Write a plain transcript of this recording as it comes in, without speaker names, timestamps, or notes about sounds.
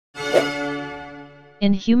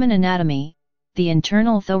In human anatomy, the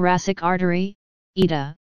internal thoracic artery,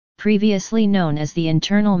 ITA, previously known as the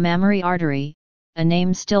internal mammary artery, a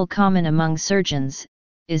name still common among surgeons,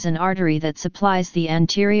 is an artery that supplies the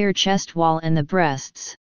anterior chest wall and the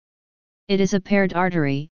breasts. It is a paired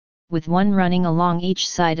artery, with one running along each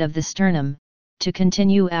side of the sternum, to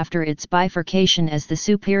continue after its bifurcation as the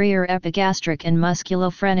superior epigastric and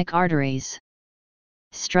musculophrenic arteries.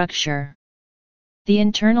 Structure. The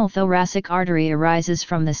internal thoracic artery arises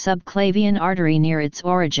from the subclavian artery near its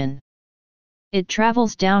origin. It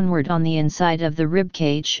travels downward on the inside of the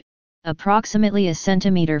ribcage, approximately a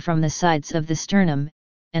centimeter from the sides of the sternum,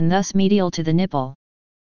 and thus medial to the nipple.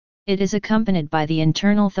 It is accompanied by the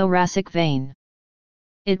internal thoracic vein.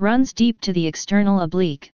 It runs deep to the external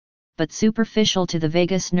oblique, but superficial to the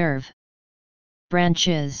vagus nerve.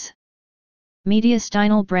 Branches.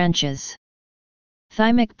 Mediastinal branches.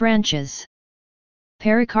 Thymic branches.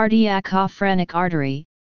 Pericardiaco-phrenic artery,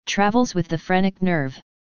 travels with the phrenic nerve.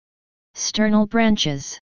 Sternal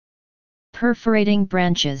branches. Perforating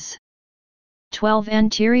branches. 12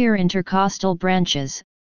 anterior intercostal branches,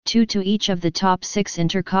 2 to each of the top 6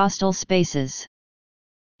 intercostal spaces.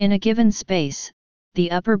 In a given space, the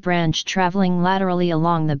upper branch traveling laterally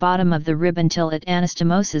along the bottom of the rib until it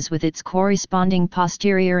anastomoses with its corresponding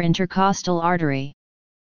posterior intercostal artery.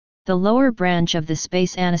 The lower branch of the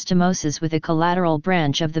space anastomoses with a collateral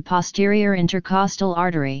branch of the posterior intercostal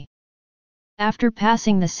artery. After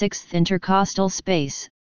passing the 6th intercostal space,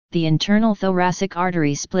 the internal thoracic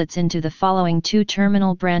artery splits into the following 2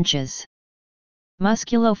 terminal branches.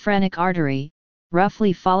 Musculophrenic artery,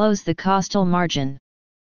 roughly follows the costal margin.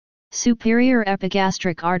 Superior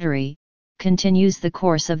epigastric artery, continues the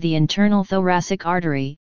course of the internal thoracic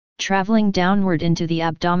artery, traveling downward into the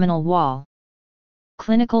abdominal wall.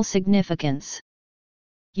 Clinical significance.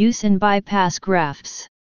 Use in bypass grafts.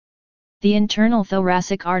 The internal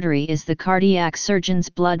thoracic artery is the cardiac surgeon's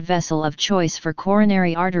blood vessel of choice for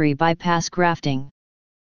coronary artery bypass grafting.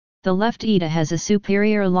 The left ITA has a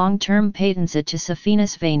superior long-term patency to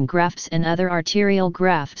saphenous vein grafts and other arterial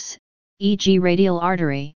grafts, e.g. radial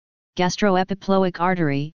artery, gastroepiploic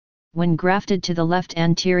artery, when grafted to the left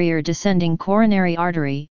anterior descending coronary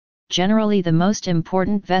artery, generally the most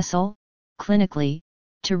important vessel, clinically,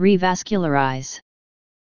 to revascularize.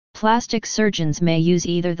 Plastic surgeons may use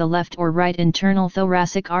either the left or right internal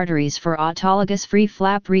thoracic arteries for autologous free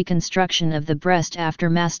flap reconstruction of the breast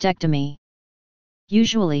after mastectomy.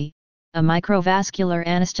 Usually, a microvascular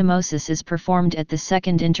anastomosis is performed at the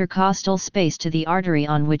 2nd intercostal space to the artery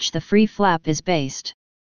on which the free flap is based.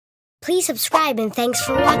 Please subscribe and thanks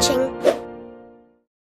for watching.